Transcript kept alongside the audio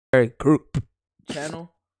group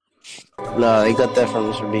channel. Nah, they got that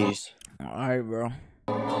from Mr. Beast. Alright, bro.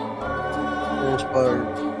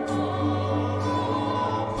 Inspired.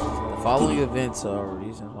 The following events are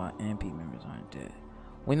reasons why MP members aren't dead.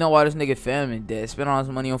 We know why this nigga famine dead. Spent all his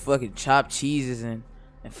money on fucking chopped cheeses and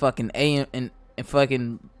fucking and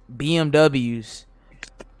fucking BMWs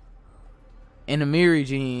and the Amiri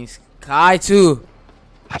jeans. Kai too.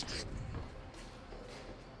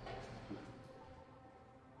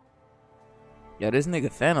 Yo, this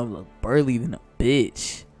nigga Phantom look burly than a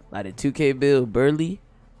bitch. Like the 2K bill burly.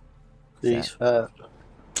 He's fat.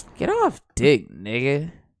 Get off dick,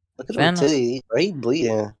 nigga. Look at him titties. Right, he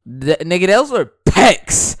bleeding. Nigga, those were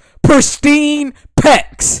pecs. Pristine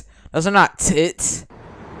pecs. Those are not tits.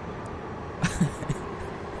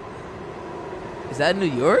 Is that New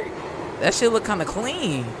York? That shit look kind of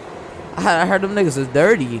clean. I heard them niggas was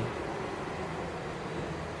dirty.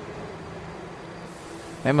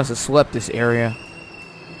 They must have swept this area.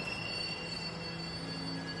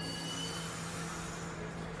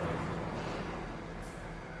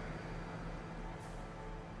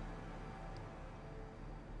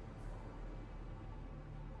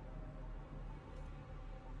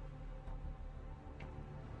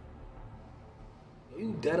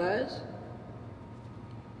 You dead ass?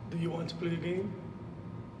 Do you want to play a game?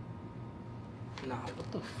 Nah,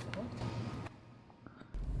 what the fuck?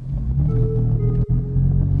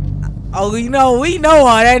 Oh, we know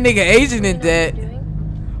how that nigga Asian in that.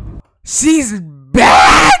 She's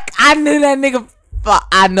back. I knew that nigga.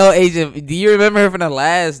 I know Asian. Do you remember her from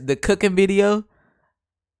the cooking video?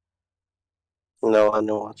 No, I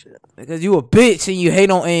don't watch it. Because you a bitch and you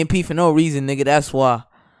hate on AMP for no reason, nigga. That's why.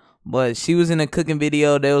 But she was in a cooking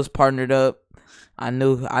video. They was partnered up. I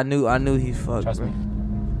knew he fucked. Trust me.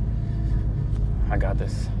 I got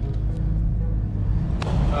this.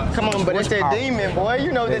 Come on, but it's that demon, boy.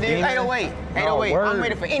 You know that demon. 808. 808. I'm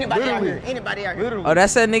waiting for anybody out here. Anybody out here. Oh,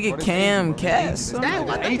 that's that nigga Cam Cass. That's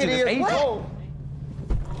what I think it is. What?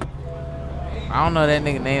 I don't know that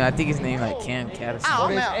nigga name. I think his name like Cam Cass. Oh,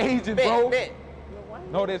 man. Agent, bro.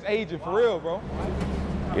 No, that's agent for real, bro.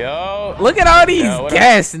 Yo. Look at all these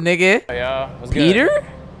guests, nigga. Yo, what's Peter? good?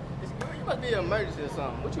 You must be an emergency or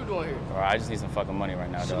something. What you doing here? All right, I just need some fucking money right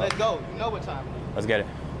now, So dog. let's go. You know what time it is. Let's get it.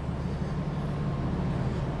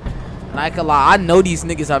 Like a lot, I know these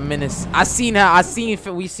niggas are menace.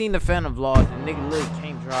 We seen the Phantom vlog. The nigga literally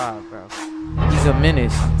can't drive, bro. He's a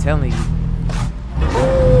menace. I'm telling you.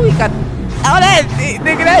 Ooh, he got. Oh,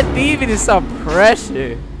 nigga, that demon is some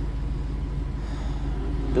pressure.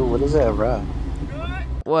 Dude, what is that rap?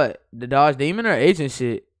 What? The Dodge Demon or Agent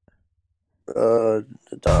shit? The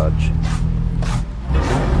Dodge.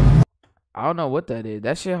 I don't know what that is.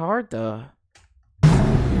 That shit hard though.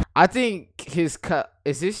 I think his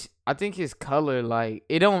I think his color, like,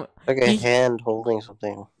 it don't... Like a hand holding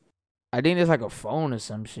something. I think it's like a phone or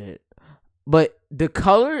some shit. But the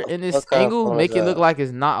color in this angle make it look like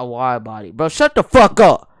it's not a wide body. Bro, shut the fuck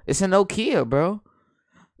up. It's an Nokia, bro.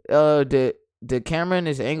 The camera in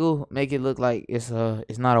this angle make it look like it's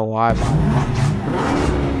not a wide body.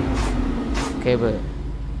 Okay, but...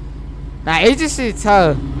 Nah, it's just shit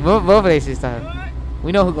tough. Both of they shit tough.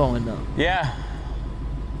 We know who going though. Yeah.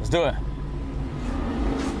 Let's do it.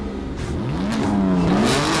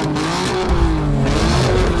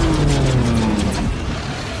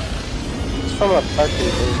 It's from a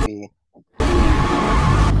parking movie.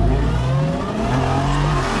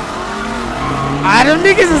 Ah, them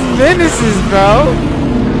niggas is menaces, bro.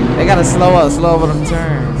 They gotta slow up on them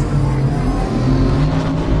turns.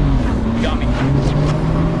 Got me.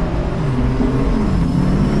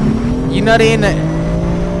 You know they in the...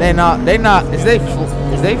 They not... Is they...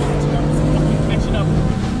 They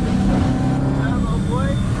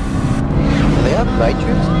have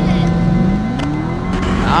nitrous?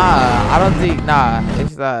 Nah, I don't think... Nah,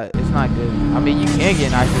 it's not good. I mean, you can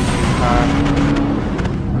get nitrous in your car.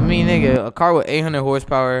 I mean, nigga, a car with 800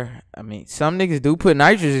 horsepower... I mean, some niggas do put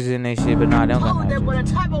nitrous in their shit, but nah, they don't got nitrous.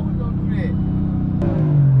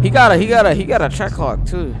 He got a track hawk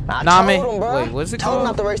too. Nah, man. him, bro. Wait, what's it told called? him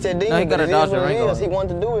not to race that demon. No, he got a Dodge Durango. He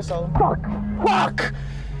wanted to do it, so. Fuck.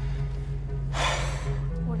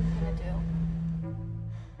 What are you gonna do?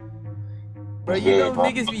 Bro, you know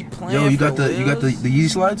niggas be playing. Yo, you got the Yeezy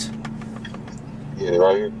slides? Yeah,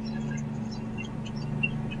 right here.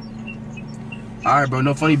 Alright, bro,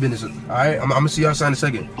 no funny business. Alright, I'm gonna see you outside in a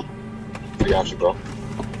second. I got you, bro.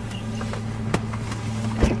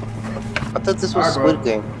 I thought this was Squid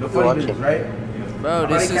Game. No funny business, right? Bro,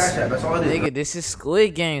 this is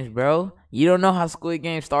Squid Games, bro. You don't know how Squid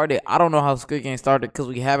Game started. I don't know how Squid Game started because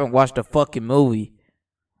we haven't watched the fucking movie.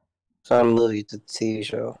 It's not a movie, it's a TV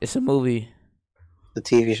show. It's a movie. The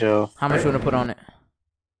TV show. How much you wanna put on it?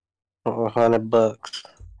 $100.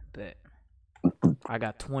 Bet. I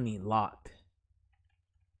got 20 locked.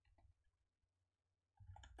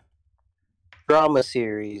 Drama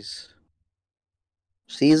series.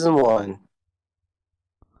 Season 1.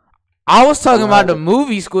 I was talking about the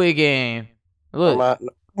movie Squid Game. Look.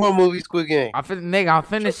 What movie Squid Game? I'm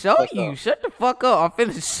finna show you. Shut the fuck up. I'm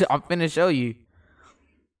finna show you.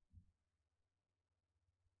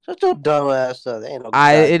 Shut your dumb ass up. Ain't no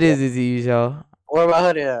It is a TV show. What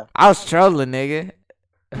about her? I was trolling, nigga.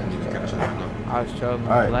 I was trolling. All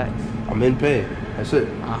right. Relax. I'm in pay. That's it.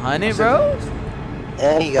 100, bro?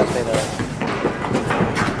 And he got paid up.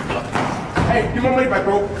 Hey, give my money back,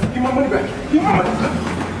 bro. Give my money back. Give my money back.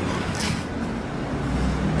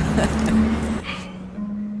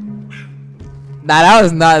 Nah, that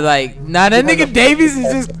was not like. Nah, that nigga Davis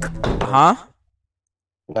is just. Huh?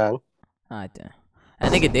 None. Alright then.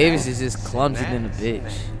 That nigga Davis is just clumsy than a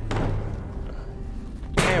bitch.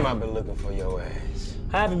 Damn, I've been looking for your ass.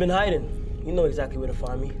 I haven't been hiding. You know exactly where to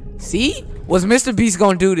find me. See? Was Mr. Beast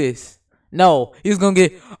gonna do this? No. He was gonna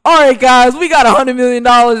get. Alright, guys, we got $100 million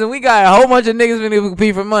and we got a whole bunch of niggas finna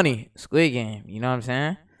compete for money. Squid Game. You know what I'm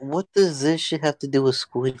saying? What does this shit have to do with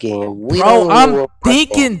Squid Game? Bro, I'm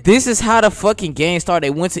thinking this is how the fucking game started. They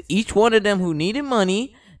went to each one of them who needed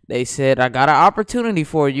money. They said, I got an opportunity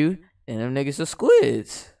for you. And them niggas are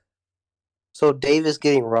squids. So Davis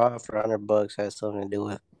getting robbed for $100 has something to do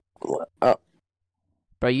with what?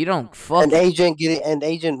 Bro, you don't fuck. And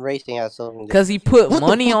agent racing has something to do. Because he put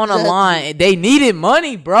money on the line. And they needed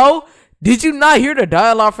money, bro. Did you not hear the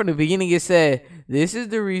dialogue from the beginning? It said, this is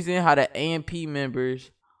the reason how the AMP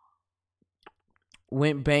members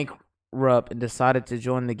went bankrupt and decided to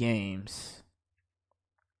join the games.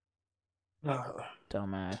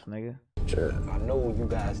 Dumbass nigga. Sure. I know you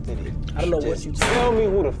guys did it. I don't know what you tell me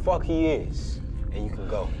who the fuck he is, and you can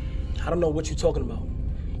go. I don't know what you're talking about.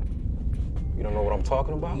 You don't know what I'm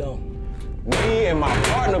talking about? No. Me and my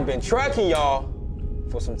partner been tracking y'all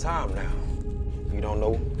for some time now. You don't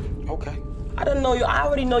know? Okay. I don't know you. I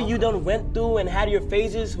already know you done went through and had your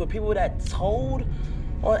phases with people that told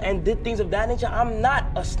on and did things of that nature. I'm not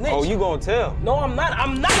a snitch. Oh, you gonna tell? No, I'm not.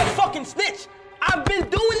 I'm not a fucking snitch. I've been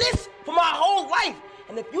doing this for my whole life.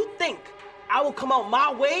 And if you think I will come out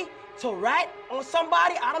my way to rat on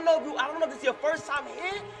somebody, I don't know if this is your first time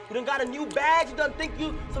here. You done got a new badge. You done think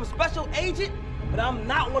you some special agent. But I'm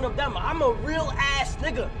not one of them. I'm a real ass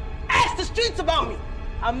nigga. Ask the streets about me.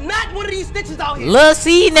 I'm not one of these snitches out here. Lil'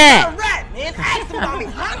 see that. I'm a rat, man. Ask them about me.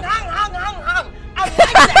 Hung. I'm like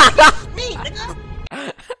that. It's me, nigga.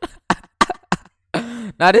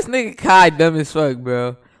 Nah, this nigga Kai dumb as fuck,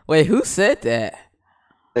 bro. Wait, who said that?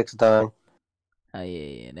 6 times. Oh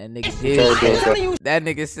yeah, that nigga did. That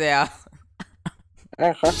nigga said.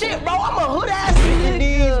 Shit, bro, I'm a hood ass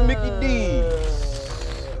Mickey D's.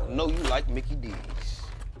 I know you like Mickey D's.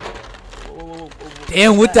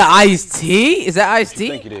 Damn, with the iced tea? Is that iced tea?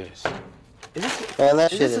 I think it is. Man,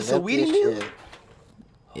 that shit this is a sweetie meal? shit.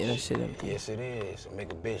 Yeah, that shit empty. Yes, it is.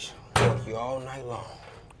 Make a bitch fuck you all night long.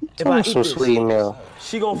 If I eat Some this, sweet meal.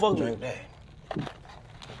 she gonna fuck me. Drink that.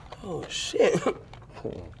 Oh shit.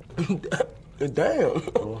 Damn.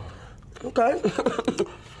 Okay.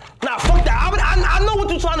 Nah, fuck that. I know what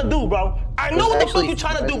you trying to do, bro. I know what the fuck you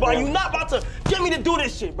trying to do, bro. You not about to get me to do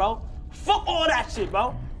this shit, bro. Fuck all that shit,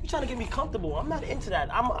 bro. You trying to get me comfortable. I'm not into that.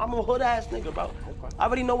 I'm a hood ass nigga, bro. I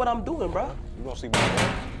already know what I'm doing, bro. You gonna see my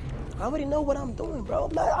man? I already know what I'm doing, bro.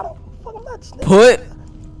 I'm not snitching. Put.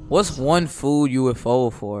 What's one food you would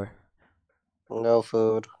fold for? No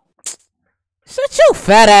food. Shut your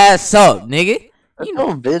fat ass up, nigga. You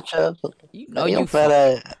know, bitch ass. You know you fat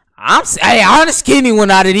ass. I'm the skinny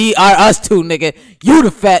one out of us two, nigga. You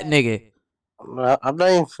the fat nigga. I'm not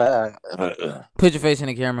even fat. Put your face in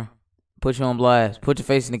the camera. Put you on blast. Put your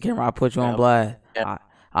face in the camera. I'll put you on blast. Yeah.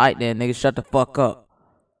 Alright then, nigga. Shut the fuck up.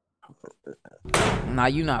 Nah,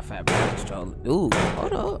 you not fat, bro. Ooh,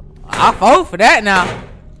 hold up. I'll vote for that now.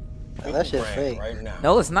 Man, that shit fake. Right now.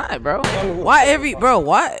 No, it's not, bro.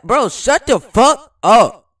 Bro, shut the fuck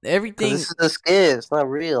up. Everything. This is the skit. It's not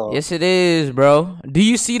real. Yes, it is, bro. Do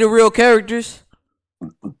you see the real characters?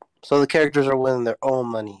 So the characters are winning their own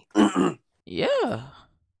money. Yeah.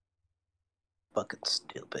 Fucking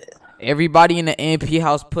stupid. Everybody in the MP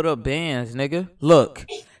house put up bands, nigga. Look,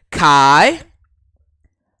 Kai,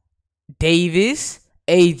 Davis,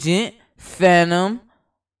 Agent, Phantom,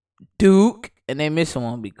 Duke, and they missing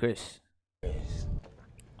one be Chris. Damn,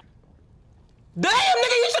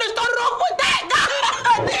 nigga, you should have started off with that.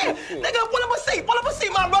 God damn. Nigga, pull up a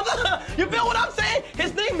seat, my brother. You feel what I'm saying?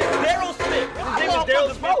 His name is Daryl Smith. His name is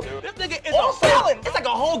Daryl Smith. This nigga is on selling. It's like a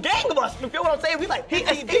whole gang of us. You feel what I'm saying? We like, he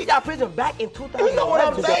escaped out of prison back in 2000. You know what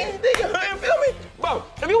I'm saying, nigga? You feel me? Bro,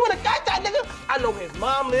 if you wanna catch that nigga, I know where his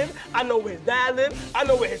mom lives, I know where his dad lives, I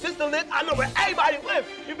know where his sister lives, I know where everybody lives.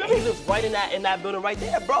 You feel me? He's just right in that building right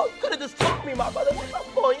there, bro. You could've just told me, my brother. What's up,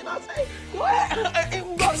 boy? You know what I'm saying? Go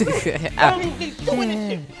ahead. I don't even be doing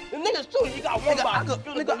this shit. The nigga's shooting. You got one body.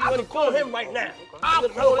 Nigga, I could call him right now. I'll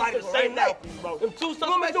call him the same night, bro. Them two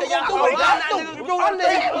suspects that y'all call right now, you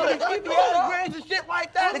understand? And shit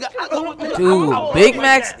like that. Dude, Big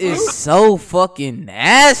Macs is so fucking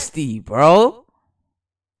nasty, bro.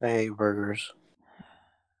 I hate burgers.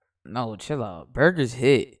 No, chill out. Burgers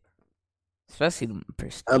hit. Especially the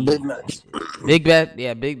prestige. Big Macs. Big Mac,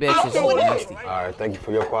 yeah, Big Macs is nasty. All right, thank you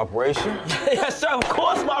for your cooperation. Yes, sir, of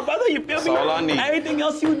course, my brother. You feel me? That's all I need. Anything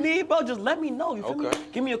else you need, bro, just let me know. You feel me?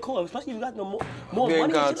 Give me a call, especially if you got no more money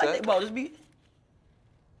and shit like that, bro. Just be.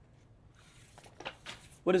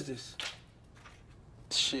 What is this?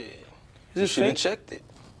 Shit. Is this fake? Checked it.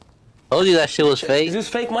 I told you that shit was fake. Is this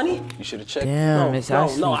fake money? You should have checked it. Damn, it's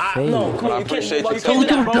actually fake. No, come on, you can't do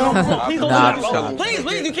that, bro. Please don't do that, bro. Please,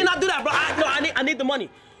 you cannot do that, bro. I need the money.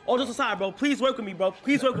 All just aside, bro. Please work with me, bro.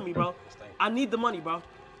 Please work with me, bro. I need the money, bro.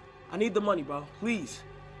 I need the money, bro. Please.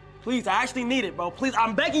 Please, I actually need it, bro. Please,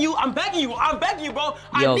 I'm begging you, bro. Yo,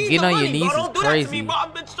 I need get the on money, your knees bro. Don't do crazy. that to me, bro.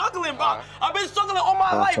 I've been struggling, bro. I've been struggling all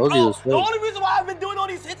my life, bro. The only reason why I've been doing all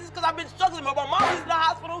these hits is because I've been struggling, bro. My mom is in the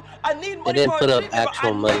hospital. I need money. They didn't for put her up treatment, actual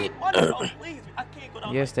bro. I money. need money, bro. Please, I can't go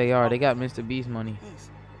down. Yes, they are. They got Mr. Beast money. I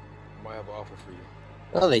might have an offer for you.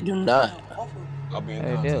 No, they do not. I'll be in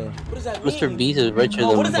They contact. do. What does that mean? Mr. Beast is richer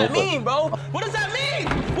than What does that both of mean, bro? What does that mean?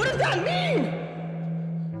 What does that mean?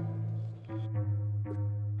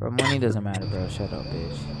 Bro, money doesn't matter, bro. Shut up,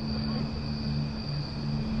 bitch.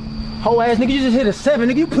 Whole ass nigga, you just hit a 7,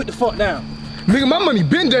 nigga. You put the fuck down. Nigga, my money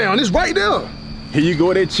been down. It's right there. Here you go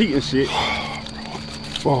with that cheating shit.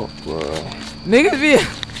 Fuck, bro. Niggas be,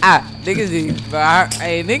 bro.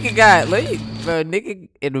 Hey, nigga got, bro, nigga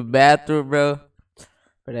in the bathroom, bro.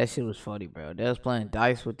 But that shit was funny, bro. They was playing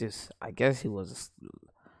dice with this. I guess he was a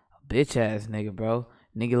bitch ass nigga, bro.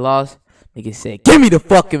 Nigga lost. Nigga said, "Give me the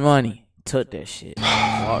fucking money." Took that shit.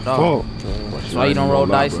 Walked off. That's why you don't roll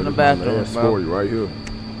dice in the bathroom, bro. Story right here.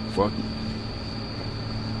 Fuck it.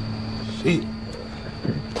 Shit.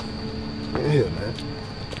 Yeah, man.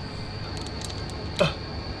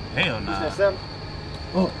 Hell nah.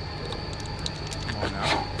 Oh. Come on now.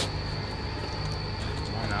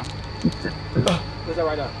 Come on now. What's that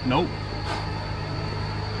right now? Nope.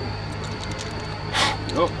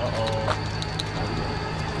 Nope. Uh-oh.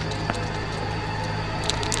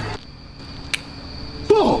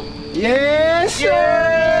 Yes, sir!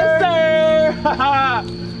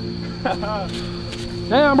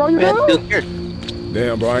 Damn, bro, you good?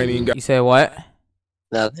 Damn, bro, I ain't even got You said what?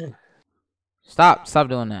 Nothing. Stop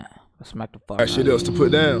doing that. I'll smack the fuck out. shit else to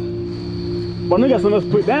put down. Well, nigga got something else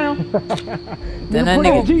to put down. Then that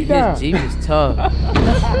nigga, his Jeep is tough.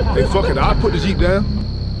 Hey, fuck it, I'll put the Jeep down.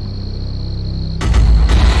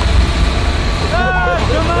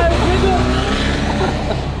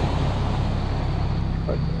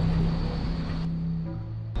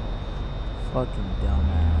 Fucking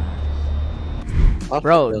dumbass.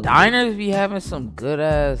 Bro, diners be having some good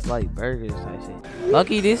ass like burgers type shit.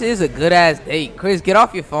 Lucky, this is a good ass date. Chris, get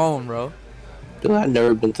off your phone, bro. Dude, I've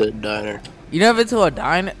never been to a diner. You never been to a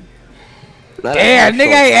diner? Not Damn,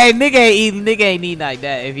 nigga ain't eating like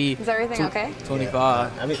that. If he Is everything okay?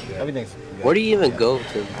 25. Everything's. Where do you even go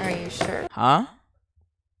to? Are you sure? Huh?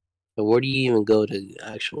 Where do you even go to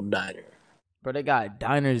actual diner? Bro, they got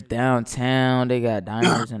diners downtown. They got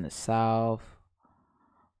diners in the south.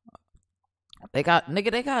 They got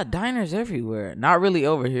diners everywhere. Not really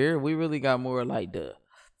over here. We really got more like the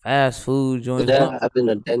fast food joints. I've been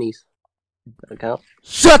to Denny's. Account.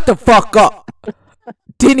 Shut the fuck up.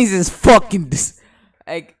 Denny's is fucking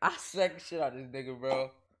like I suck shit out of this nigga,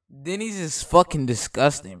 bro. Denny's is fucking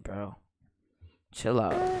disgusting, bro. Chill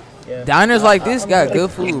out. Yeah. Diners like this got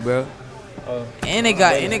good food, bro. And they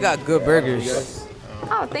got good burgers.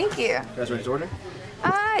 Oh, thank you. You guys ready to order?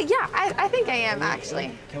 Yeah, I think I am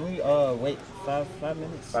actually. Can we wait 5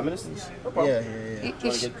 minutes? 5 minutes? No problem. Yeah. You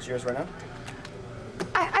Want to get yours right now?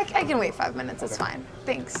 I can wait 5 minutes. It's fine.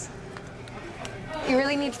 Thanks. You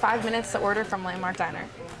really need 5 minutes to order from Landmark Diner.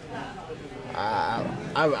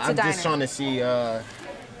 I'm just trying to see.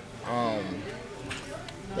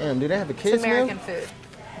 Damn, do they have a kids It's American meal? food.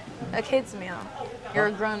 A kids meal. You're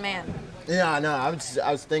a grown man. Yeah, I know. I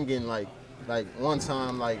was thinking like one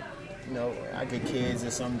time, like you know, I get kids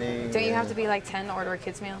or someday. Don't you have to be like 10 to order a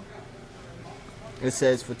kid's meal? It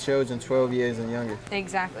says for children 12 years and younger.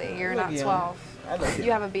 Exactly. You're Look not young. 12.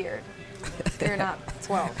 You have a beard. You're not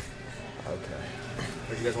 12. Okay.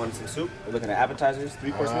 What, you guys wanted some soup? We're looking at appetizers,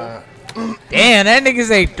 3-course meal. Damn, that nigga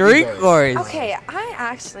say 3 course. Okay,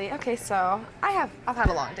 so I've had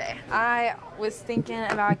a long day. I was thinking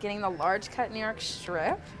about getting the large cut New York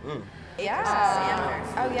strip. Yeah.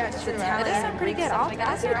 Oh yeah, it's true. It does sound pretty good. I'll do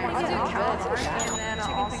California, and then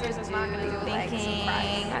I'll also do thinking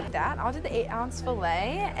that. I'll do the 8-ounce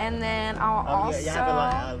fillet, and then I'll also. You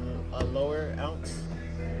have a lower ounce.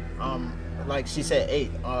 Like she said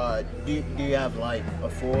 8. Do you have like a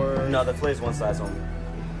 4? No, the filet's one size only.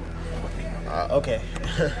 Okay.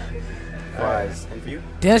 Fries. And for you?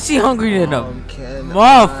 Damn, she hungry than a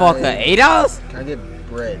motherfucker. 8 hours? Can I get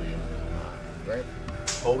bread? Bread?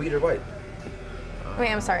 Whole wheat or white?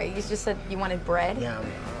 Wait, I'm sorry. You just said you wanted bread? Yeah.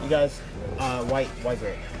 You guys, white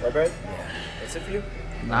bread. White bread? Yeah. That's it for you?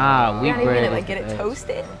 Nah, wheat You're not even bread. gonna like get it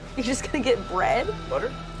toasted? You're just gonna get bread?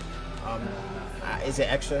 Butter? Is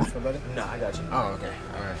it extra for butter? No, I got you. Oh, okay.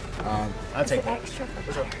 All right. I'll take it. Extra for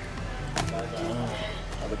butter.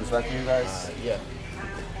 I'll put this back for you guys. Yeah.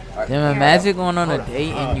 Right. Damn, imagine going on a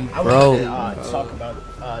date and you I broke. wanted to talk about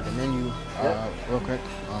the menu real quick.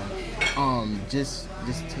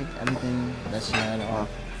 Just take everything that she had off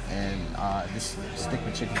and just stick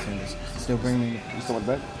with chicken tenders. Still bring me. You still want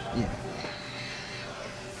bread? Yeah.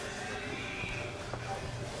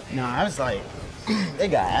 Nah, I was like, they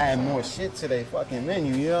gotta add more shit to their fucking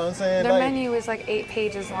menu. You know what I'm saying? Their like, menu is like 8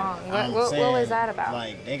 pages long. What was that about?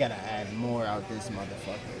 Like, they gotta add more out this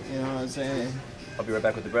motherfucker. You know what I'm saying? I'll be right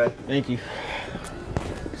back with the bread. Thank you.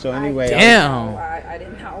 So anyway, Damn. I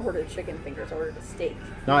did not order chicken fingers. I ordered a steak.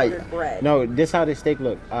 No, I ordered bread. No, this how the steak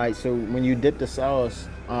look. All right, so when you dip the sauce,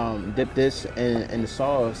 dip this in the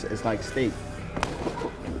sauce, it's like steak.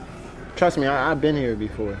 Trust me, I've been here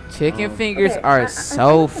before. Chicken fingers are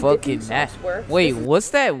so fucking nasty. Wait, what's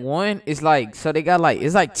that one? It's like, so they got like,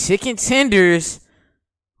 it's like chicken tenders.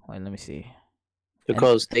 Wait, let me see. They're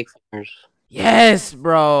called steak fingers. Yes,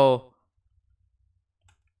 bro.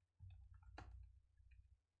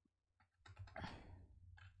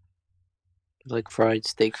 Like fried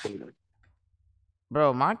steak fingers.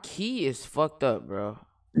 Bro, my key is fucked up, bro.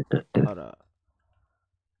 Hold up.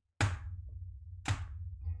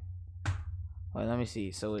 Wait, let me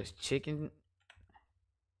see. So it's chicken.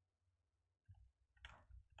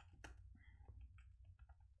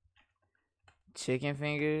 Chicken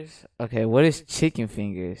fingers? Okay, what is chicken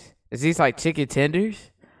fingers? Is these like chicken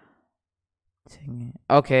tenders?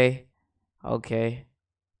 Okay. Okay.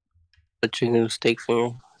 A chicken steak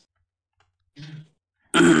finger.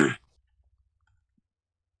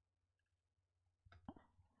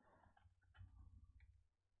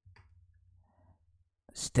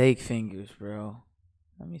 Steak fingers, bro.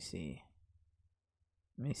 Let me see.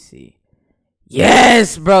 Let me see.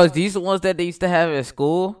 Yes, bro. These the ones that they used to have at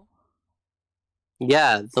school?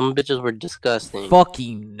 Yeah, some bitches were disgusting.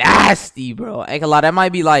 Fucking nasty, bro. Ain't gonna lie, that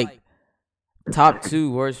might be like top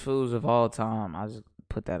 2 worst foods of all time. I'll just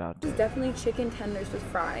put that out there. It's definitely chicken tenders with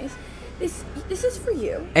fries. This is for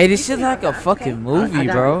you. Hey, this shit like a fucking movie,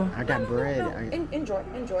 bro. I got bread. Enjoy.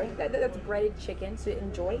 That's breaded chicken, so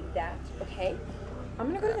enjoy that, okay? I'm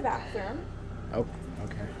gonna go to the bathroom. Oh,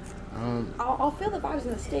 okay. I'll feel the vibes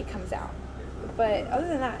when the steak comes out. But other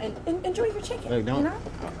than that, enjoy your chicken. Look, don't. You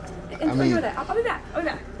know? Enjoy that. I'll be back. I'll be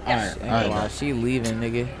back. Yes. All right. Wow, she leaving,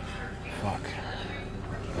 nigga. Fuck.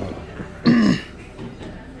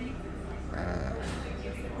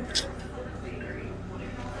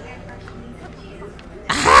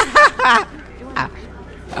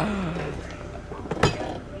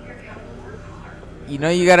 You know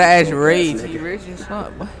you gotta ask Ray. He rich as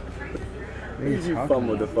fuck. You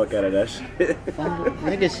fumbled the fuck out of that shit.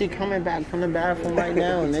 Nigga, she coming back from the bathroom right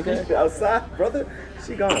now, nigga. She outside, brother.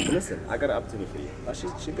 She gone. But listen, I got an opportunity for you. Oh,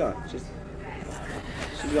 she gone. She's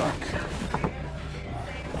gone.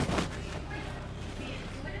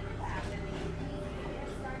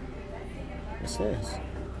 What's this?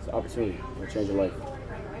 It's an opportunity. It'll change your life.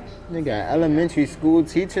 Nigga, elementary school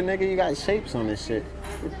teacher, nigga, you got shapes on this shit.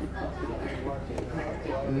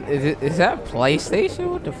 Is that PlayStation?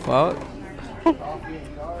 What the fuck?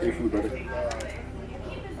 Your food, brother.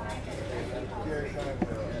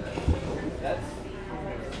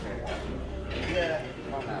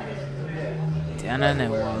 Damn, that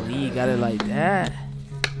Wally got it like that.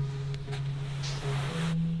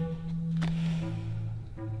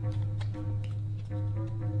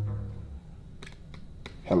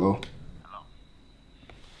 Hello?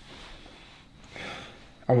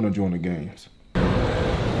 I want to join the games.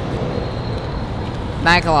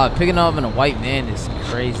 Not gonna lie, picking up in a white van is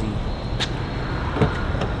crazy.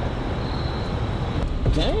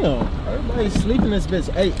 Damn, everybody's sleeping in this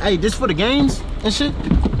bitch. Hey, this for the games and shit?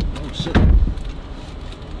 Oh shit.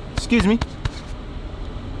 Excuse me.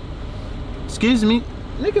 Excuse me.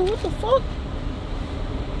 Nigga, what the fuck?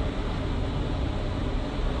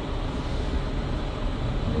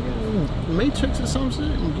 Matrix or some shit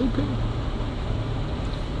in blue pill.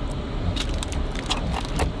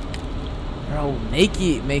 Bro,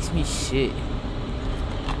 naked makes me shit.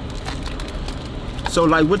 So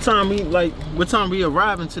like what time we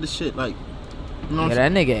arriving to the shit? Like, you know what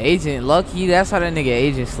that nigga agent lucky, that's how that nigga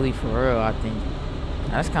agent sleep for real, I think.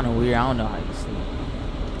 That's kinda weird. I don't know how you sleep.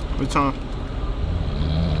 What time?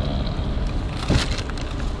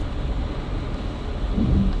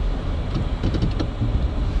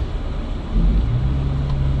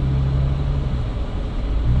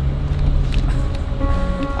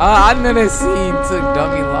 I knew that scene took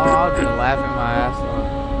dummy long. I was just laughing my ass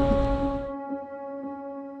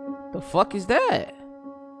off. The fuck is that?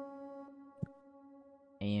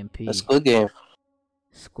 AMP. A Squid Game.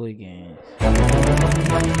 Squid Games.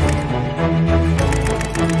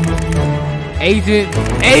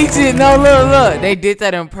 Agent, no, look. They did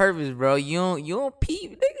that on purpose, bro. You don't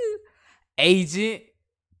peep, nigga. Agent.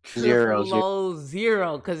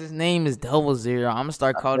 Zero, cause his name is 00. I'm gonna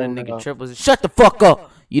start calling the nigga 000. Shut the fuck up.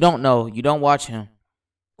 You don't know. You don't watch him.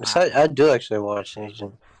 I do actually watch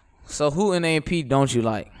Agent. So who in AMP don't you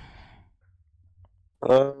like?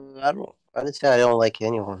 I didn't say I don't like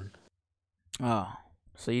anyone. Oh,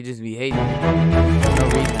 so you just be hating me. No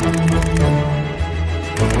reason.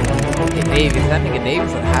 Hey Davis, that nigga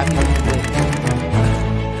Davis is happy with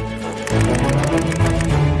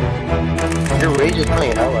Your Rage is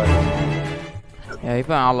playing Outlaws. Yeah, he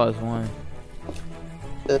playing Outlaws 1.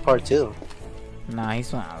 Part 2. Nah, he's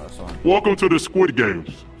playing Outlaws 1. Welcome to the Squid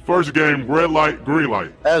Games. First game, red light, green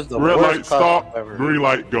light. That was the red worst light, stop, ever. green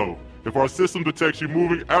light, go. If our system detects you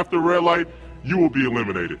moving after red light, you will be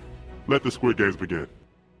eliminated. Let the Squid Games begin.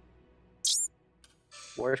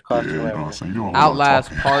 Worst costume you know ever. what I'm saying? You don't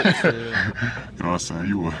Outlast Part 2. You know what I'm saying?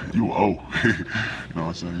 You a O. You know what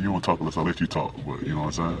I'm saying? You don't talk unless I let you talk, but you know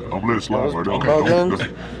what I'm saying? I'm gonna let it slide right there.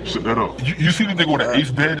 Okay, shut that up. You see the nigga with an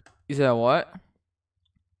ace bed? You said what?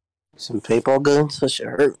 Some paintball guns? That shit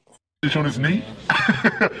hurt. On his knee?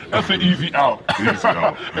 That's an easy out. Easy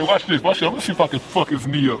out. Hey, watch this. I'm gonna see if I can fuck his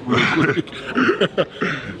knee up real quick.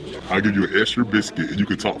 I'll give you an extra biscuit and you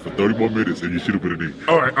can talk for 30 more minutes and you shoot him in the knee.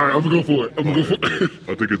 Alright, I'm gonna go for it.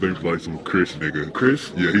 I think his name's like some Chris nigga.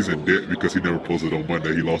 Chris? Yeah, he's in debt because he never posted on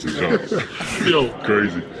Monday. He lost his job. Yo.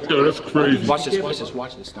 Crazy. Yo, that's crazy. Watch this,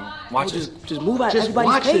 no. Watch this. Just move at Just everybody's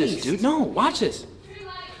watch pace. this, dude. No, watch this.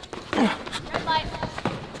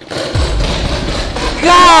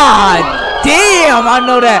 God damn, I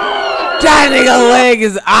know that. That nigga leg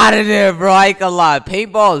is out of there, bro. I ain't gonna lie.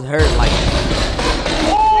 Paintballs hurt like.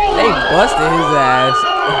 They busted his ass.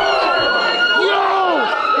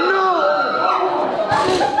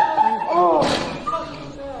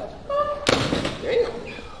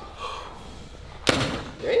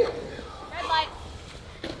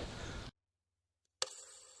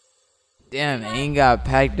 Damn, ain't got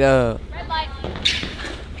packed up.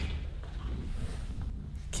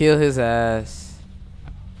 Kill his ass.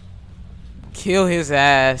 Kill his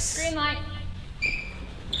ass. Green light.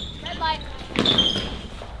 Red light.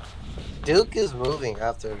 Duke is moving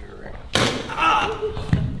after the ring.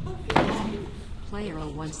 Player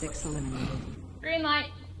 016 eliminated. Green light.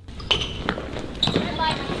 Red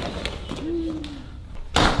light.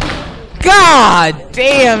 God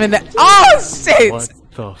damn, and oh shit! What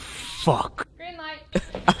the fuck? Green light.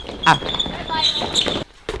 Red light.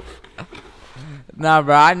 Nah,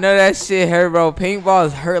 bro, I know that shit hurt, bro.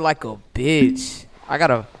 Paintballs hurt like a bitch.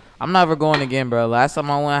 I'm never going again, bro. Last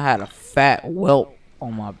time I went, I had a fat welt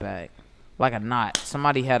on my back. Like a knot.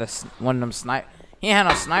 Somebody had one of them snipe. He ain't had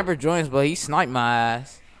no sniper joints, but he sniped my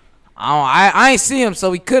ass. I ain't see him,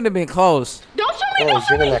 so he couldn't have been close. Don't show me, don't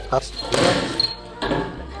show me.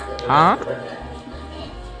 Huh?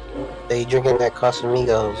 They drinking that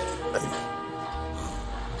Casamigos.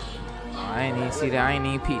 I ain't even see that. I ain't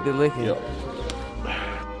even peep the liquor. Yep.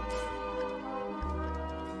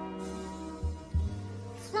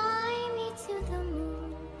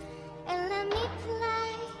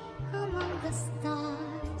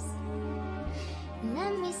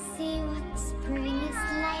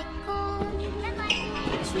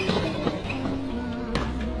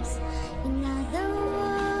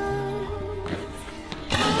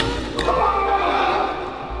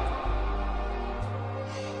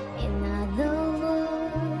 In other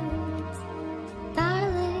words,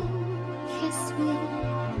 darling, kiss me.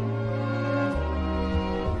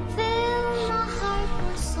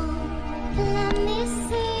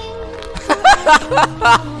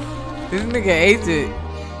 This nigga ate it.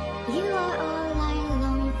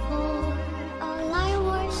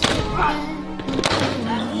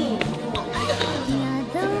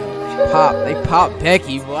 They pop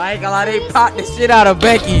Becky, boy. I ain't gonna lie, they pop the shit out of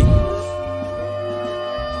Becky.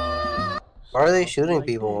 Why are they shooting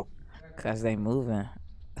people? Cause they moving.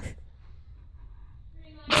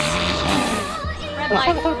 Red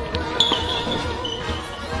light.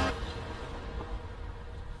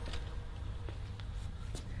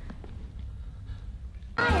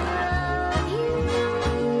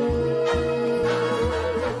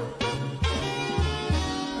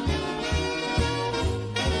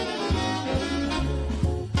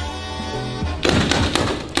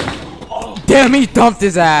 Damn, he dumped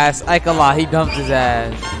his ass. I ain't gonna lie, he dumped his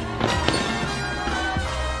ass.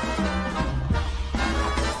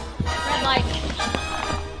 Red light.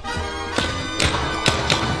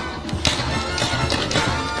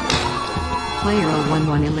 Player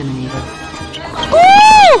 011 eliminated.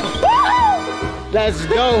 Let's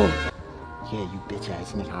go. Yeah, you bitch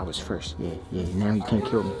ass nigga. I was first. Yeah. Now you can't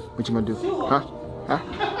kill me. What you gonna do?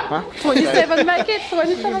 Huh? 27 make it.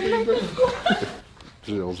 27 make it.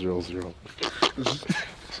 000.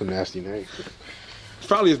 It's a nasty name. It's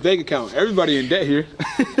probably his bank account. Everybody in debt here.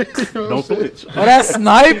 Don't switch. Oh, that's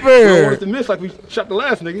Sniper. Don't want us to miss like we shot the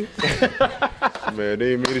last nigga. Man,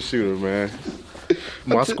 they ain't made a shooter, man.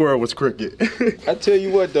 My square was cricket. I tell you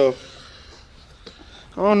what, though.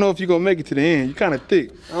 I don't know if you're going to make it to the end. You're kind of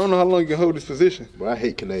thick. I don't know how long you can hold this position. But I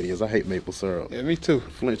hate Canadians. I hate maple syrup. Yeah, me too.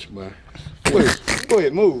 Flinch, man. Go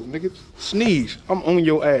ahead, move, nigga. Sneeze. I'm on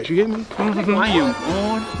your ass. You hear me? I am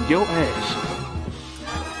on your ass.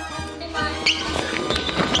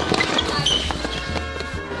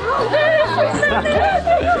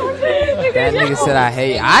 That nigga said I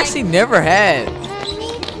hate. I actually never had.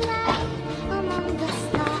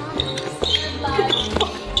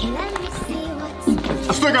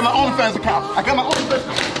 I still got my OnlyFans account. I got my OnlyFans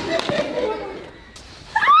account.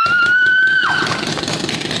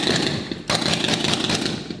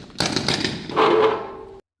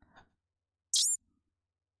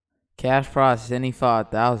 Cash prize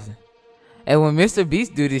 75,000. And when Mr.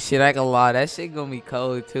 Beast do this shit, I ain't gonna lie, that shit gonna be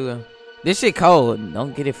cold too. This shit cold.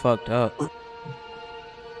 Don't get it fucked up.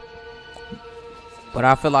 But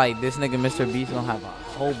I feel like this nigga Mr. Beast gonna have a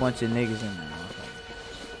whole bunch of niggas in there.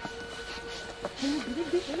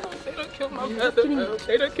 They don't kill my brother, bro.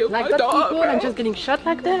 They don't kill my dog, bro. I'm just getting shot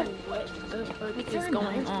like that. What the fuck is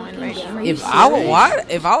going on right now?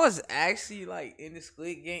 If I was actually like in the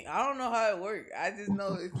Squid Game, I don't know how it works. I just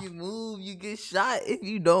know if you move, you get shot. If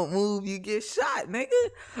you don't move, you get shot,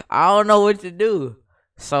 nigga. I don't know what to do.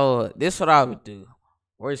 So this what I would do.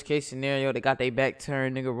 Worst case scenario, they got their back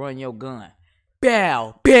turned, nigga, run your gun.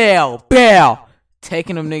 Bow, bow, bow.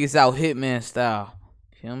 Taking them niggas out Hitman style.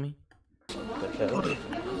 Feel me? Okay.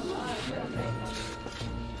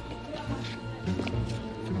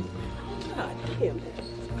 God damn it.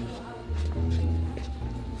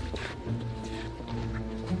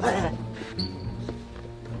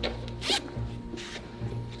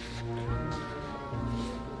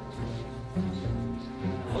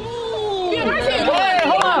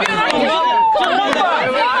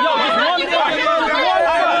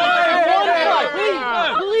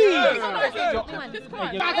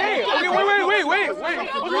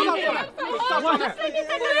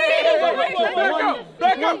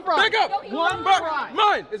 Back up!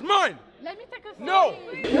 Mine! It's mine! Let me take a No!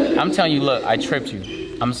 I'm telling you, look, I tripped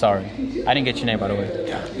you. I'm sorry. I didn't get your name, by the way.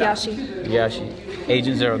 Yashi. Yashi.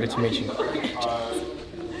 Agent Zero, good to meet you.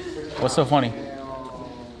 What's so funny?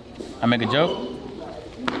 I make a joke?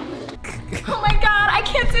 Oh my god, I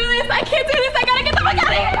can't do this. I can't do this. I gotta get the fuck out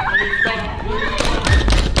of here.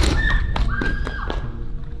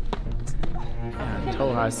 I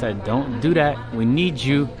told her, I said, don't do that. We need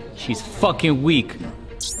you. She's fucking weak.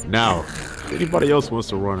 Now, if anybody else wants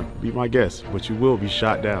to run, be my guest, but you will be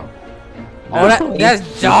shot down. Oh,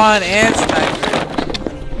 that's John and Sniper.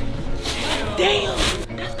 Damn,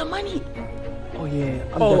 that's the money. Oh yeah.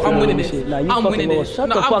 I'm winning this. Shit. Nah, you I'm winning this. Shut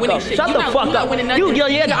No, the I'm fuck winning up. shit. Shut You the not- fuck you not up. winning nothing. You're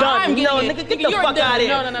Yeah, done. I'm You know, getting nigga, it. get the You're fuck done. out of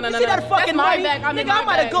here. No. You see that fucking That's my money? bag. I'm in Nigga, I'm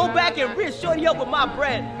my about to go bag. back and rich shorty up with my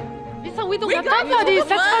bread. So we don't got time for this.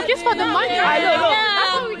 Let's focus for the money. I know.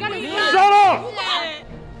 That's what we gotta do. Shut up!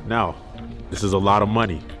 Now, this is a lot of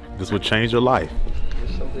money. This would change your life.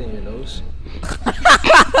 There's something in your nose.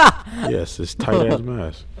 Yes, it's tight as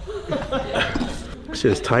mask.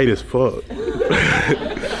 Shit's tight as fuck.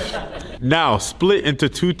 Now, split into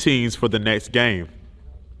 2 teams for the next game.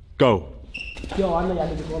 Go. Yo, I know y'all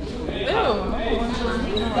niggas want me.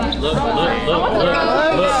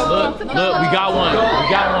 Look, we got one. We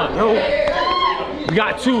got one. We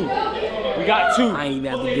got two. We got two. I ain't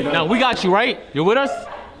about to get up. Now we got you, right? You're with us?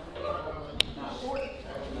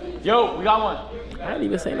 Yo, we got one. I didn't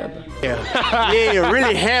even say nothing. Yeah,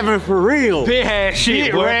 really having for real. Big ass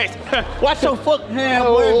shit, boy. Watch your fucking hand,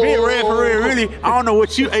 boy. Big rat for real, really. I don't know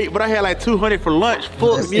what you ate, but I had like 200 for lunch.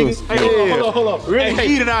 Fuck, nigga. Hey, hold up. Really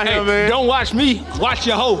eating out here, man. Don't watch me. Watch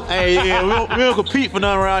your hoe. Hey, yeah, we don't compete for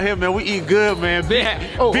nothing around here, man. We eat good, man.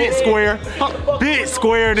 Big square. Big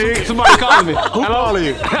square, nigga. Somebody calling me. Who calling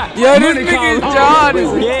you? Yo, this nigga John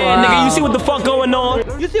is Yeah, nigga, you see what the fuck going on?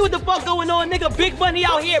 You see what the fuck going on, nigga? Big money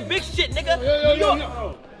out here, big shit, nigga. New York.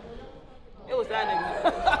 It was that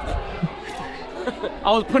nigga.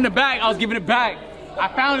 I was putting it back. I was giving it back. I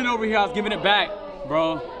found it over here. I was giving it back,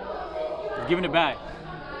 bro. I was giving it back.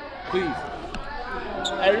 Please.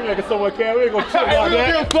 Hey, we making someone care. We ain't gonna chill on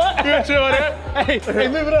that. We gonna chill on that. Hey,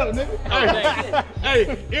 live it up, nigga. Hey,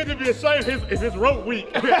 it'd be a shame if it's rope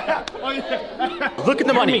week. Look at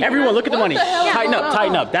the money. Everyone, look at the money. Tighten up,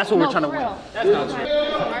 tighten up. That's what we're trying to win. That's not true.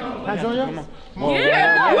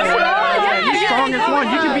 Yeah. You strongest one.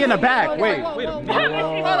 You can be in the back. Wait a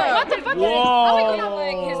minute. What the fuck? Whoa.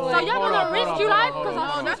 So y'all gonna risk your life?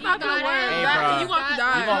 Because that's not gonna work. You want to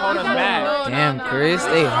die. You gonna hold us back. Damn, Chris,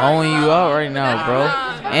 they hoeing you out right now, bro.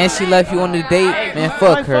 And she left you on the date, man.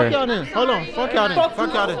 Fuck her. Fuck y'all then. Hold on. Fuck y'all then.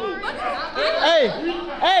 Fuck y'all then.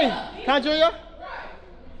 Hey, can I join y'all?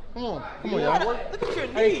 Come on, y'all.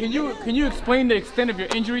 Hey, can you explain the extent of your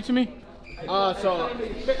injury to me? So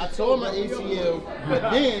I tore my ACL, but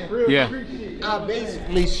then I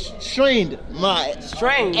basically strained my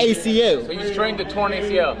ACL. So you strained the torn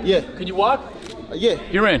ACL? Yeah. Can you walk? Yeah.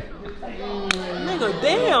 You're in. Nigga,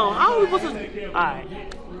 damn. How are we supposed to? Alright.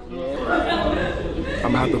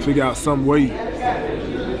 I'm gonna have to figure out some way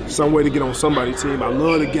to get on somebody's team. I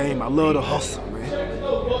love the game. I love the hustle,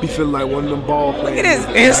 man. Be feeling like one of them ball players. Look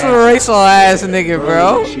at this inspirational ass nigga,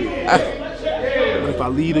 bro. But if I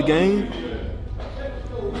lead the game,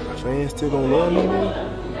 my fans still gonna love me, man.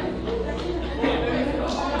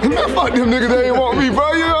 Man, fuck them niggas, they ain't want me,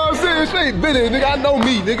 bro. You know what I'm saying? Shit ain't been it, nigga. I know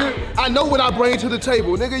me, nigga. I know what I bring to the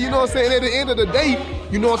table, nigga. You know what I'm saying? At the end of the day,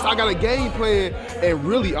 you know what I'm saying? I got a game plan, and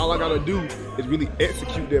really all I gotta do is really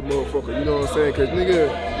execute that motherfucker. You know what I'm saying? Cause nigga,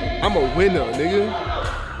 I'm a winner, nigga.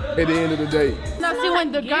 At the end of the day. Now see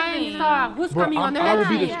when the game starts, who's coming on the I will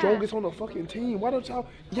line? be the strongest on the fucking team. Why don't y'all?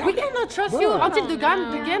 We cannot trust you until the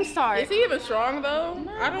game starts. Is he even strong though?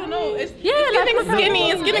 I don't know. It's getting skinny.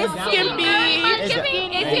 It's getting skimpy.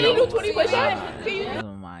 Can you do 20 push-ups?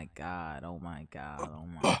 Oh my god. Oh my god. Oh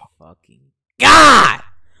my fucking god.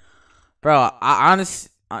 Bro, I honestly,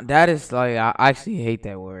 that is like, I actually hate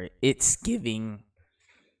that word. It's giving.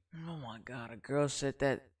 Oh my god. A girl said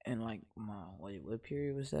that in like what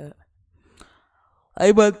period was that?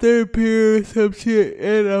 Like my third period or some shit,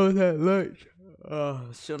 and I was at lunch.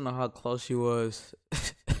 She don't know how close she was.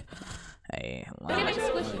 Hey, I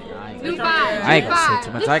ain't gonna say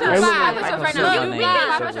too much. I can say my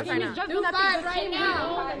name. Do 5 right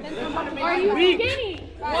now. Are you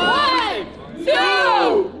skinny? 1, 2,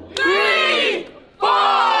 3, 4,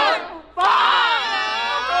 5.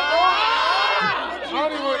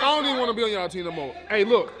 I don't even want to be on y'all team no more. Hey,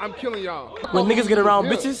 look, I'm killing y'all. When niggas get around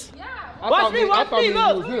bitches. Watch me, look. Look.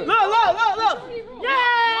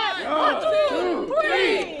 Yeah! 1, 2,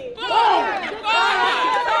 3, 4, 5,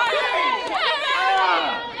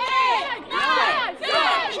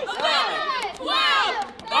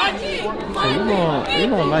 You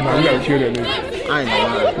don't like we gotta kill that nigga. I ain't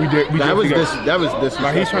gonna lie. That was this.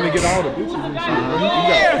 Like he's trying to get all the bitches and shit. Bro. You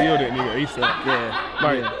gotta kill that nigga ASAP. Yeah.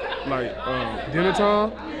 Like dinner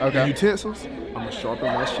time. Okay. Utensils. I'ma sharpen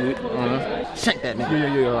my shit. Check that nigga.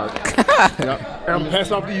 Yeah. And I'm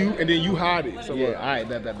pass off to you, and then you hide it. So, Yeah. All right.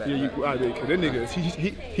 Bet. Yeah, you hide it. Cause that nigga,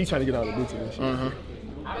 he trying to get all the bitches and shit.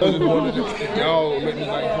 Y'all make me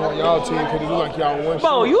like join y'all team because it look like y'all one.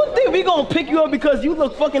 Bro, you think we gonna pick you up because you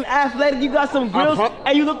look fucking athletic, you got some grills,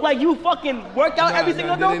 and you look like you fucking work out every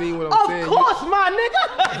single day? Of course, my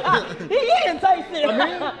nigga! He in type shit.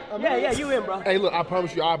 Yeah, you in, bro. Hey, look, I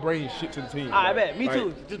promise you, I'll bring shit to the team. I bet, me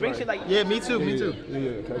too. Just bring shit like. Yeah, me too.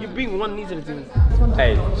 Yeah. You bring one of these to the team.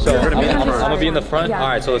 Hey, so I'm gonna be in the front. All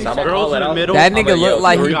right, so listen, I'm gonna call it out. That nigga look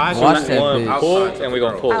like he watched that bitch. Pull, and we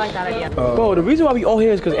gonna pull. I like that idea. Bro, the reason why we all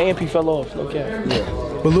here is because AMP fell off. Okay. Yeah.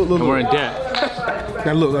 But look. We're in debt.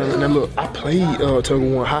 Now look. I played Tug of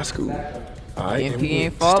War in high school. Alright, AMP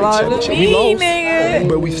ain't fall out of the league, nigga.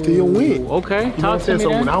 But we still win. Okay. Talk to me. So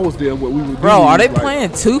when I was there, what we would do. Bro, are they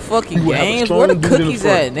playing 2 fucking games? Where the cookies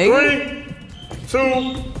at, nigga? 3, 2,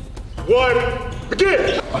 1,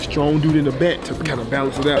 begin! A strong dude in the back to kind of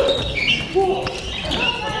balance it out.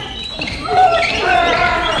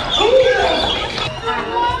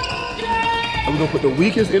 I'm gonna put the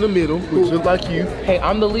weakest in the middle, which looks like you. Hey,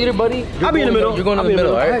 I'm the leader, buddy. I'll be in the middle. You're going in the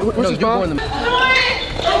middle, all right? What's No, his you're spot? going in the middle.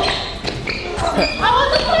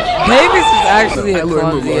 Davis is actually a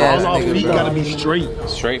clumsy ass All our feet nigga, gotta bro. be straight.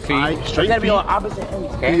 Straight feet. Alright, straight Gotta feet. be on opposite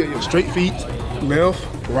ends. Yeah, yeah, straight feet, left,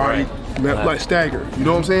 right, left, like stagger. You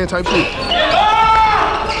know what I'm saying? Type shit.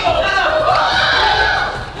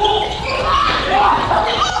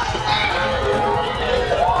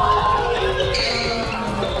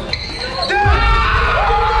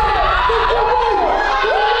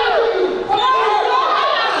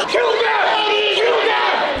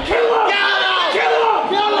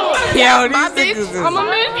 Yo, these My niggas bitch, is I'ma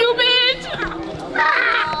miss you, bitch.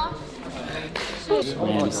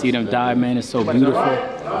 Man, to see them die, man, it's so beautiful.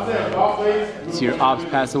 See your ops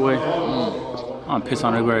pass away. I'm piss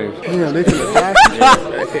on her grave. Yeah, they finna pass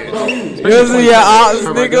This is your ops,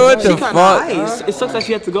 nigga. What the She kinda fuck? nice. It sucks that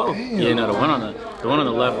she had to go. Yeah, no, the one on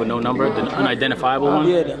the left with no number, the unidentifiable one.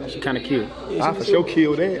 Yeah, she kind of cute. I for sure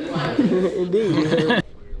killed that. Indeed.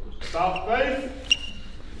 South face.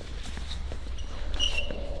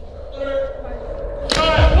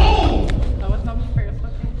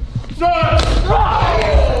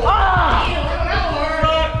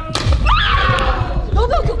 No,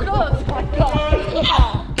 no, too close. My God.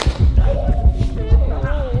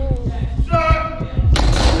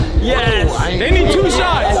 Yes! They need 2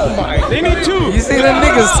 shots! They need 2! You see them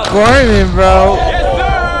niggas squirming, bro. Yes,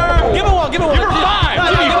 sir! Give her 1, give her 1. Give her 5!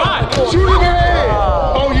 Give me 5! Shoot in her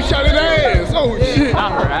ass! Oh, you shot in her ass! Oh shit!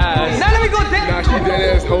 Not her ass. Now let me go down. Nah, she dead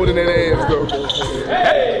ass holding that ass though.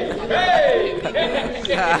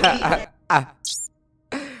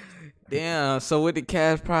 Damn. So what the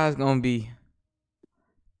cash prize gonna be?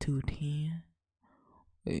 210.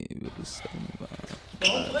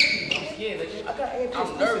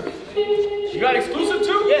 I'm nervous. You got exclusive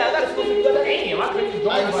too? Yeah, I got exclusive. You got that? Damn, I couldn't go.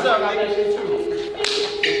 I got that shit too.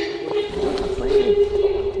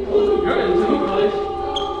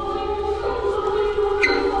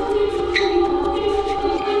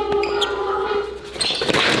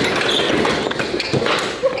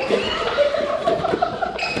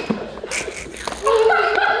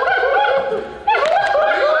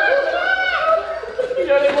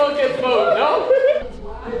 They won't get smoked, no?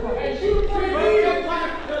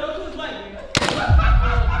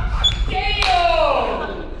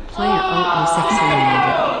 Player 006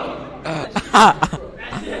 eliminated.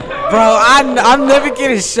 Bro, I'm never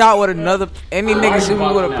getting shot with any nigga shoot me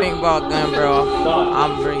with a paintball gun, bro.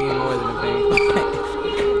 I'm bringing more than a paintball.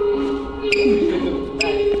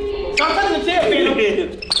 Stop touching the chair, man.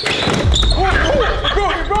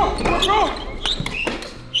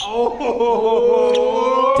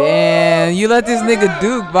 Oh. Damn, you let this nigga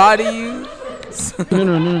Duke body you?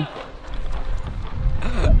 No.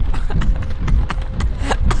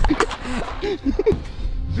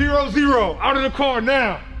 0-0, out of the car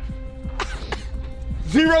now.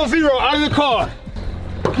 0-0, out of the car.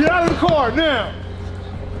 Get out of the car now.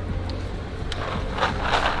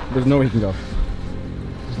 There's nowhere he can go.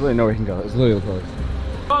 There's literally nowhere he can go. It's literally the police.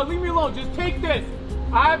 Leave me alone. Just take this.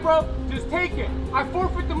 Alright, bro? Just take it. I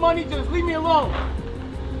forfeit the money. Just leave me alone.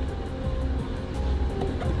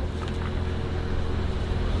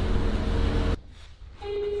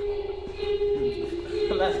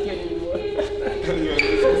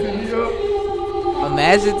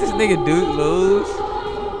 Imagine this nigga Duke lose.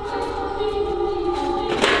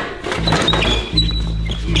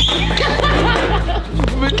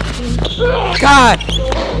 God!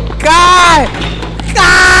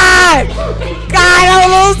 Don't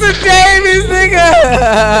lose to Davis, nigga!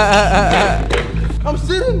 I'm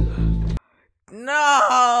sitting.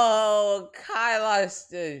 No! Kai lost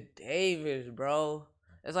to Davis, bro.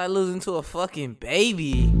 It's like losing to a fucking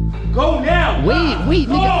baby. Go now. Wait,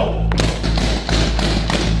 nigga.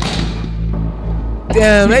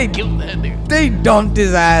 Damn, they dumped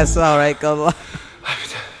his ass out, right? Cause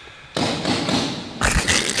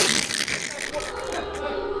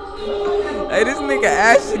hey, this nigga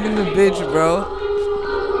ashing in the bitch, bro.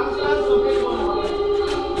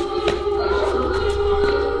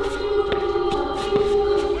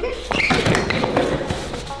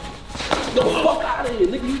 The fuck out of here,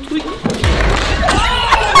 nigga. You tweaking.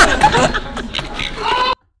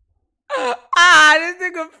 This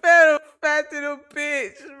nigga fat to the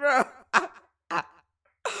bitch, bro.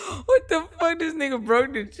 What the fuck? This nigga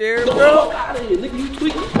broke the chair, bro. The fuck out of here, nigga. You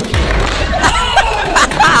tweaking.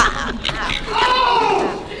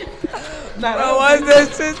 Bro, why is that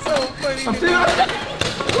shit so funny?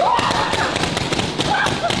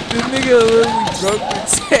 This nigga literally broke the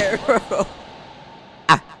chair, bro.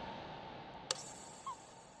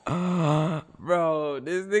 Bro,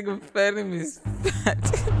 nigga fed him his fat.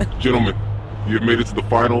 Gentlemen, you have made it to the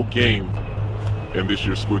final game in this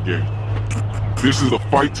year's Squid Game. This is a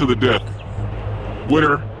fight to the death.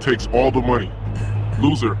 Winner takes all the money.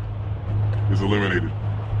 Loser is eliminated.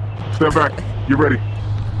 Step back. Get ready.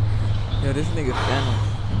 Yo, this nigga family.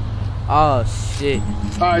 Oh shit.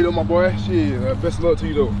 Alright, though, my boy. Shit, best of luck to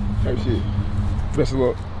you though. Type shit. Best of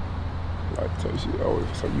luck. Like type shit. Always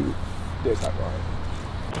so you. That's how.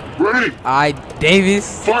 Ready. Alright,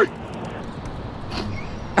 Davis. Fight.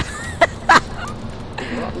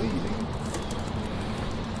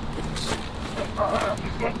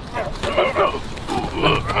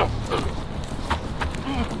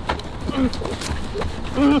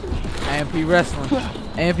 AMP Wrestling.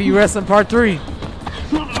 AMP Wrestling Part 3.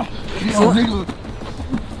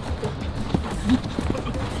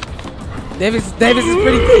 Davis is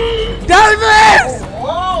pretty quick. Davis!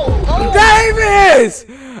 Davis!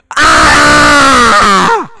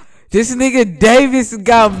 Ah! This nigga Davis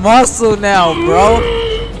got muscle now, bro.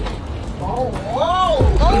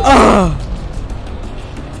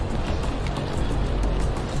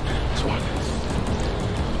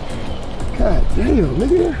 God damn,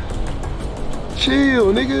 nigga. Chill,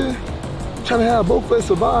 nigga. Trying to have both of us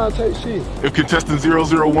survive type shit. If contestant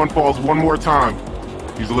 001 falls one more time,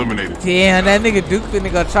 he's eliminated. Damn, that nigga Duke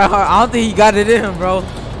finna go try hard. I don't think he got it in him, bro.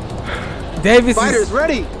 Davis Fighters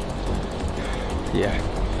ready. Yeah.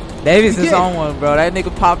 Davis is on one, bro. That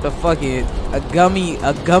nigga popped a fucking a gummy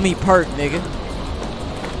perk, nigga.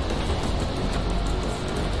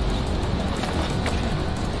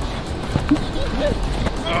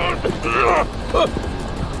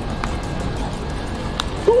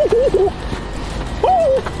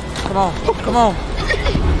 Come on, come on.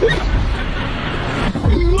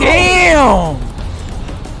 Damn!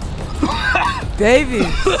 Davis!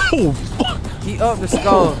 He up the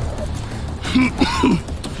skull.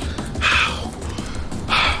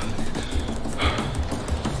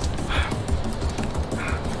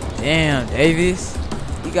 Damn, Davis.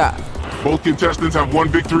 You got. Both contestants have one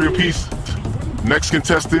victory apiece. Next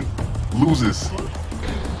contestant loses.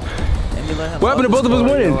 What happened to both of us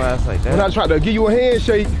winning? When I tried to give you a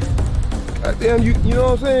handshake, damn, you know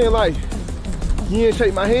what I'm saying? Like, you didn't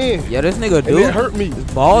shake my hand. Yeah, this nigga do. It hurt me.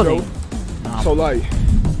 Ballsy. You know? So like,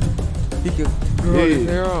 he can grow his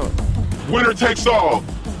hair out. Winner takes all.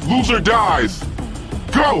 Loser dies.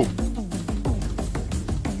 Go.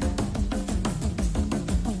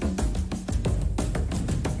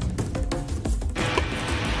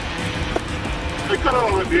 They cut out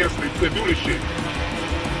all the dance. They do this shit.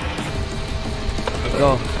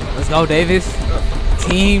 Let's go, Davis.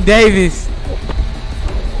 Team Davis.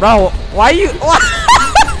 Bro, why this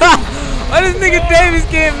nigga Davis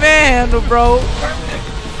getting manhandled, bro?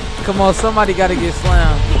 Come on, somebody gotta get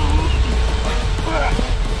slammed.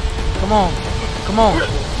 Come on.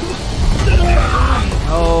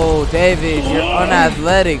 Oh, Davis, you're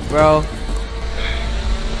unathletic, bro.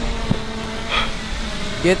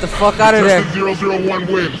 Get the fuck out of there. Contestant 001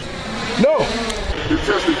 wins. No.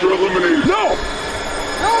 Contestant, you're eliminated. No.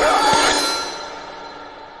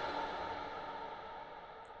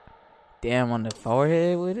 Damn, on the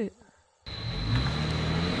forehead with it.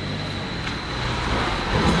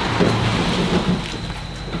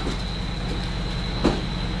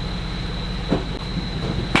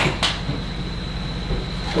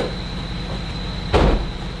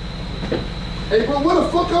 Hey, bro, where the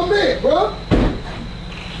fuck I'm at, bro?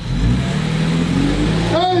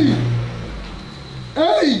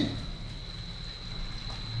 Hey!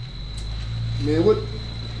 Man, what?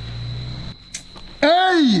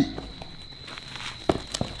 Hey!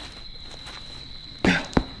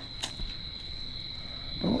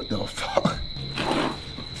 Bro, what the fuck?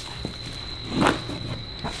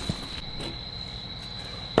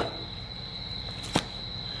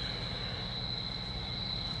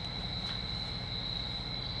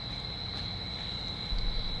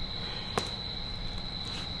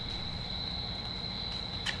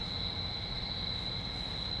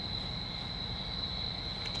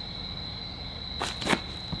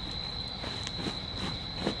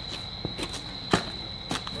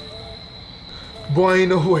 Boy, ain't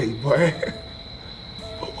no way, boy.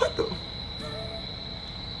 What the?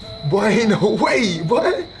 Boy, ain't no way,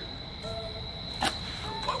 boy.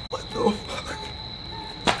 What the fuck?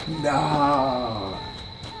 Nah.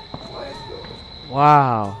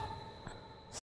 Wow.